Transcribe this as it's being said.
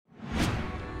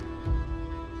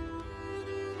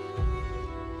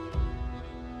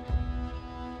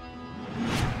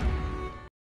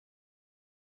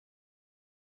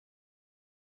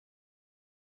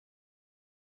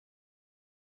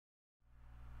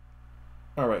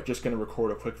Alright, just going to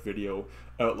record a quick video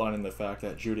outlining the fact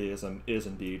that Judaism is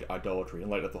indeed idolatry in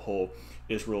light of the whole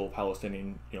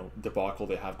Israel-Palestinian debacle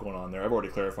they have going on there. I've already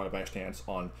clarified my stance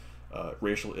on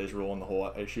racial Israel and the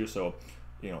whole issue, so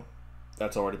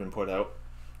that's already been put out.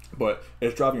 But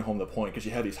it's driving home the point because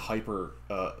you have these hyper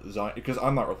Zion, because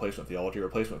I'm not replacement theology.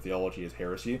 Replacement theology is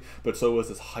heresy, but so is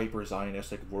this hyper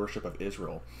Zionistic worship of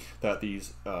Israel that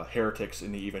these heretics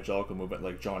in the evangelical movement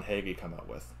like John Hagee come out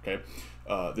with. Okay,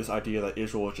 this idea that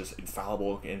Israel is just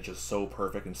infallible and just so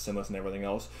perfect and sinless and everything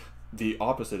else. The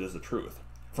opposite is the truth.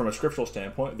 From a scriptural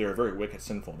standpoint, they're a very wicked,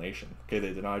 sinful nation. Okay,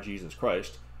 they deny Jesus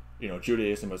Christ.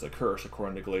 Judaism is a curse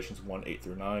according to Galatians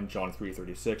 1:8-9, John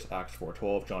 3:36, Acts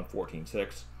 4:12, John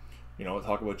 14:6.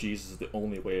 Talk about Jesus as the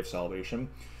only way of salvation.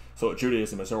 So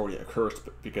Judaism is already accursed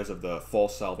because of the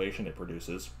false salvation it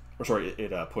produces,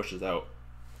 it pushes out.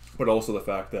 But also the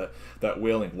fact that that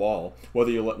Wailing Wall, whether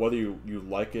you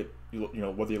like it,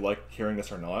 whether you like hearing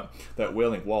this or not, that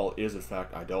Wailing Wall is in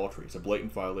fact idolatry. It's a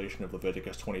blatant violation of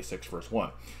Leviticus 26 verse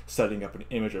 1, setting up an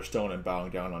image of stone and bowing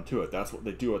down onto it. That's what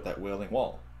they do at that Wailing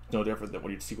Wall. It's no different than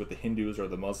what you'd see with the Hindus or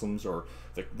the Muslims or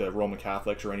the Roman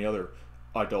Catholics or any other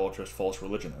idolatrous false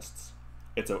religionists.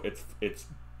 It's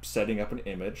setting up an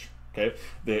image. Okay,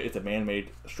 it's a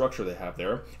man-made structure they have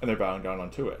there, and they're bowing down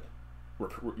onto it.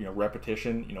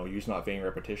 Repetition. Use not vain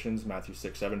repetitions. Matthew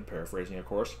 6:7, paraphrasing, of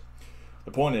course.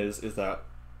 The point is that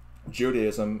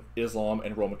Judaism, Islam,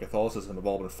 and Roman Catholicism have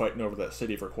all been fighting over that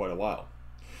city for quite a while,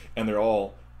 and they're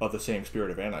all of the same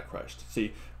spirit of Antichrist.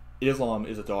 See, Islam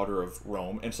is a daughter of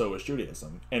Rome, and so is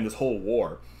Judaism. And this whole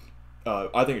war,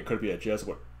 I think it could be a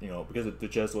Jesuit, because the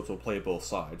Jesuits will play both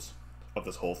sides of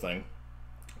this whole thing.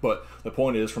 But the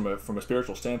point is, from a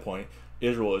spiritual standpoint,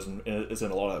 Israel is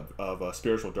in a lot of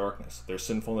spiritual darkness. Their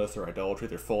sinfulness, their idolatry,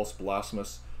 their false,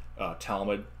 blasphemous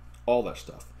Talmud, all that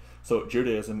stuff. So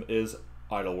Judaism is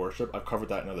idol worship. I've covered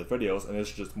that in other videos, and this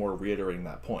is just more reiterating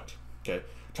that point. Okay,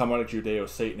 Talmudic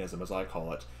Judeo-Satanism, as I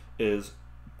call it, is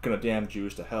going to damn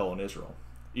Jews to hell in Israel,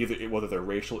 whether they're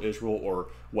racial Israel or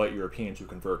white Europeans who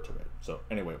convert to it. So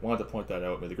anyway, wanted to point that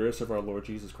out. May the grace of our Lord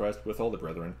Jesus Christ with all the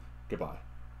brethren. Goodbye.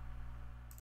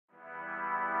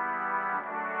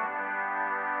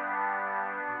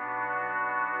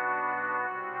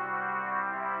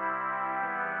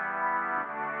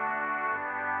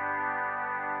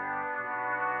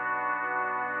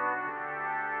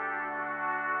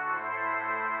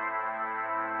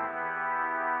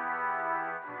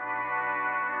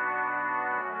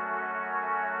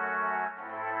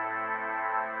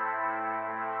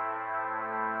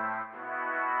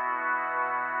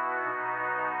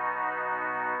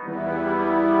 Yeah.